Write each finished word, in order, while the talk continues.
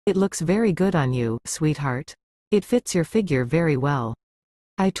It looks very good on you, sweetheart. It fits your figure very well.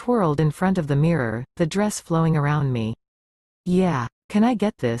 I twirled in front of the mirror, the dress flowing around me. Yeah, can I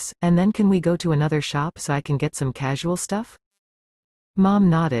get this, and then can we go to another shop so I can get some casual stuff? Mom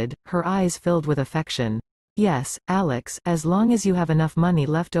nodded, her eyes filled with affection. Yes, Alex, as long as you have enough money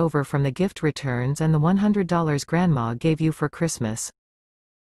left over from the gift returns and the $100 Grandma gave you for Christmas.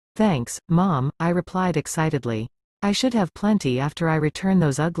 Thanks, Mom, I replied excitedly. I should have plenty after I return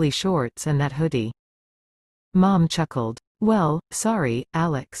those ugly shorts and that hoodie. Mom chuckled. Well, sorry,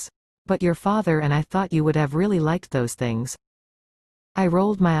 Alex. But your father and I thought you would have really liked those things. I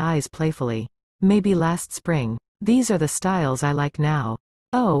rolled my eyes playfully. Maybe last spring. These are the styles I like now.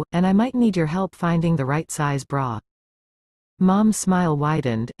 Oh, and I might need your help finding the right size bra. Mom's smile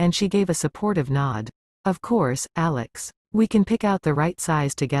widened, and she gave a supportive nod. Of course, Alex. We can pick out the right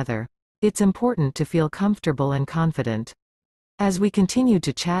size together. It's important to feel comfortable and confident. As we continued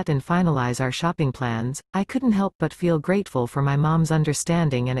to chat and finalize our shopping plans, I couldn't help but feel grateful for my mom's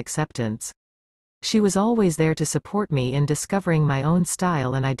understanding and acceptance. She was always there to support me in discovering my own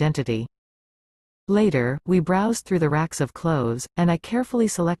style and identity. Later, we browsed through the racks of clothes, and I carefully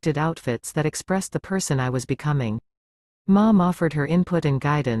selected outfits that expressed the person I was becoming. Mom offered her input and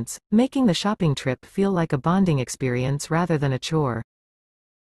guidance, making the shopping trip feel like a bonding experience rather than a chore.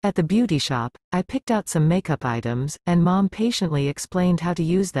 At the beauty shop, I picked out some makeup items, and Mom patiently explained how to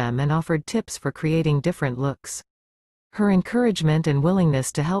use them and offered tips for creating different looks. Her encouragement and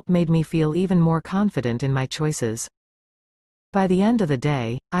willingness to help made me feel even more confident in my choices. By the end of the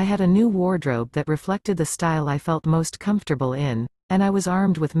day, I had a new wardrobe that reflected the style I felt most comfortable in, and I was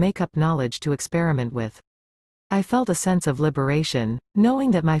armed with makeup knowledge to experiment with. I felt a sense of liberation,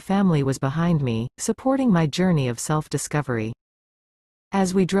 knowing that my family was behind me, supporting my journey of self-discovery.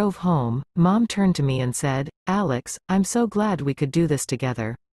 As we drove home, Mom turned to me and said, Alex, I'm so glad we could do this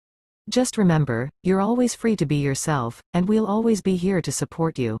together. Just remember, you're always free to be yourself, and we'll always be here to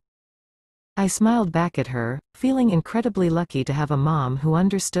support you. I smiled back at her, feeling incredibly lucky to have a mom who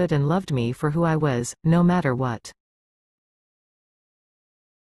understood and loved me for who I was, no matter what.